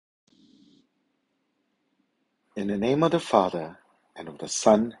In the name of the Father, and of the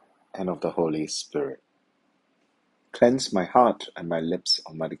Son, and of the Holy Spirit. Cleanse my heart and my lips,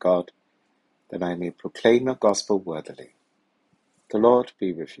 Almighty God, that I may proclaim your gospel worthily. The Lord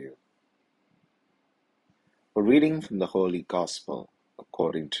be with you. A reading from the Holy Gospel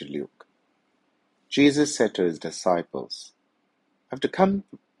according to Luke. Jesus said to his disciples, I have come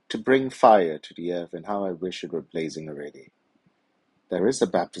to bring fire to the earth, and how I wish it were blazing already. There is a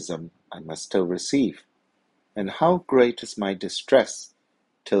baptism I must still receive, and how great is my distress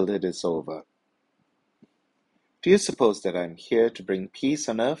till it is over. Do you suppose that I am here to bring peace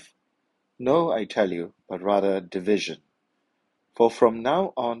on earth? No, I tell you, but rather division. For from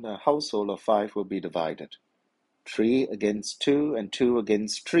now on a household of 5 will be divided, 3 against 2, and 2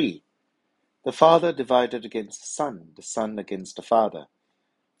 against 3. The father divided against the son against the father,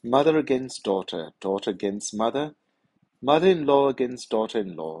 mother against daughter, daughter against mother, mother-in-law against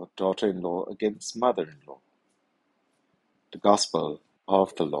daughter-in-law, daughter-in-law against mother-in-law. The Gospel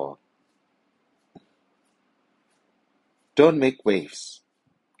of the Lord. Don't make waves.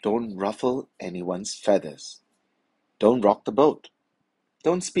 Don't ruffle anyone's feathers. Don't rock the boat.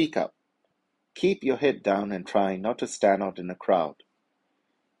 Don't speak up. Keep your head down and try not to stand out in a crowd.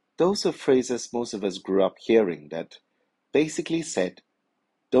 Those are phrases most of us grew up hearing that basically said,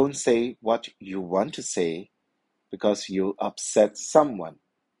 don't say what you want to say because you'll upset someone.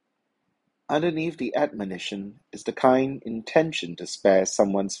 Underneath the admonition is the kind intention to spare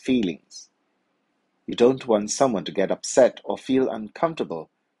someone's feelings. You don't want someone to get upset or feel uncomfortable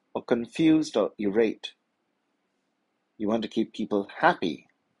or confused or irate. You want to keep people happy.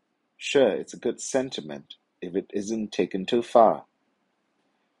 Sure, it's a good sentiment if it isn't taken too far.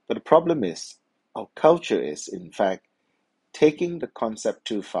 But the problem is, our culture is, in fact, taking the concept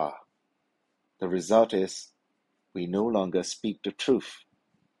too far. The result is, we no longer speak the truth.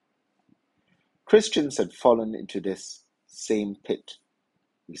 Christians had fallen into this same pit.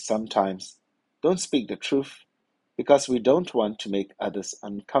 We sometimes don't speak the truth because we don't want to make others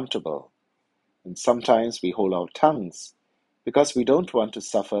uncomfortable. And sometimes we hold our tongues because we don't want to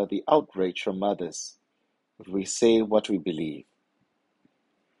suffer the outrage from others if we say what we believe.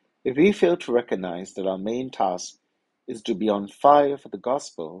 If we fail to recognize that our main task is to be on fire for the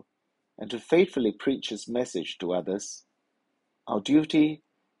gospel and to faithfully preach his message to others, our duty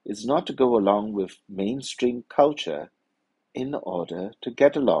is not to go along with mainstream culture in order to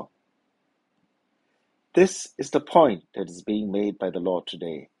get along. This is the point that is being made by the Lord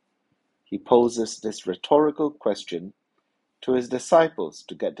today. He poses this rhetorical question to his disciples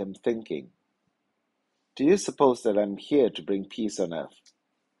to get them thinking. Do you suppose that I'm here to bring peace on earth?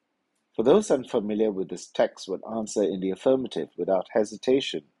 For those unfamiliar with this text would answer in the affirmative without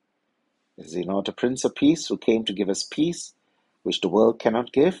hesitation. Is he not a Prince of Peace who came to give us peace, which the world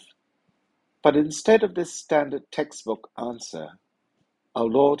cannot give? But instead of this standard textbook answer, our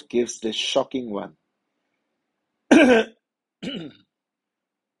Lord gives this shocking one.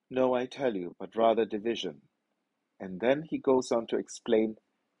 No, I tell you, but rather division. And then he goes on to explain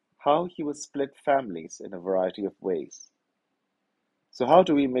how he will split families in a variety of ways. So how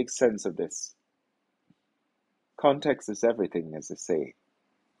do we make sense of this? Context is everything, as they say.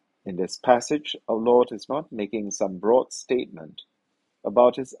 In this passage, our Lord is not making some broad statement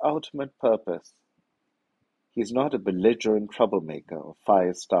about his ultimate purpose. He is not a belligerent troublemaker or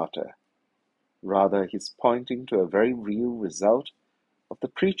fire starter. Rather, he is pointing to a very real result of the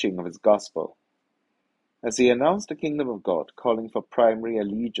preaching of his gospel. As he announced the kingdom of God, calling for primary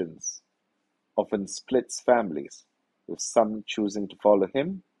allegiance, often splits families, with some choosing to follow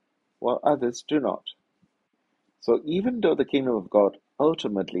him, while others do not. So even though the kingdom of God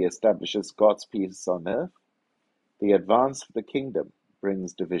ultimately establishes God's peace on earth, the advance of the kingdom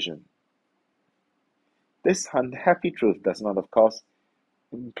brings division. This unhappy truth does not, of course,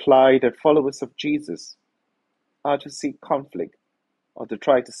 imply that followers of Jesus are to seek conflict or to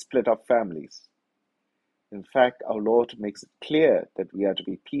try to split up families. In fact, our Lord makes it clear that we are to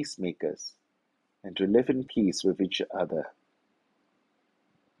be peacemakers and to live in peace with each other.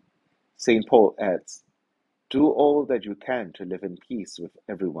 St. Paul adds, do all that you can to live in peace with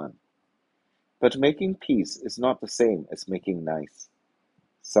everyone. But making peace is not the same as making nice.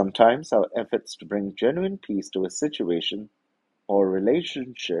 Sometimes our efforts to bring genuine peace to a situation or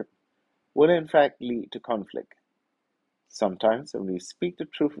relationship will in fact lead to conflict. Sometimes when we speak the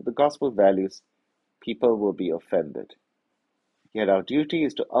truth of the gospel values, people will be offended. Yet our duty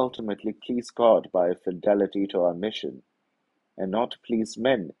is to ultimately please God by fidelity to our mission, and not to please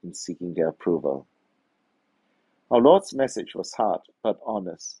men in seeking their approval. Our Lord's message was hard but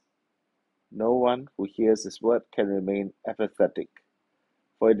honest. No one who hears his word can remain apathetic,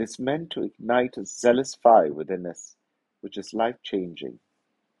 for it is meant to ignite a zealous fire within us, which is life-changing.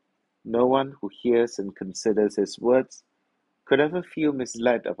 No one who hears and considers his words could ever feel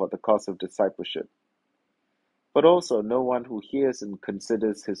misled about the course of discipleship. But also no one who hears and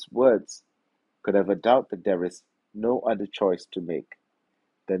considers his words could ever doubt that there is no other choice to make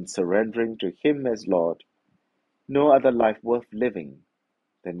than surrendering to him as Lord, no other life worth living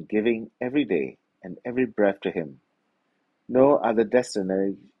than giving every day and every breath to him, no other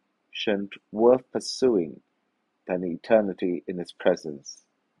destination worth pursuing than eternity in his presence.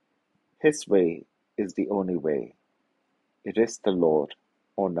 His way is the only way. It is the Lord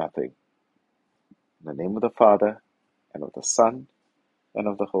or nothing. In the name of the Father, and of the Son, and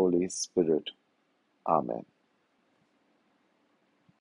of the Holy Spirit. Amen.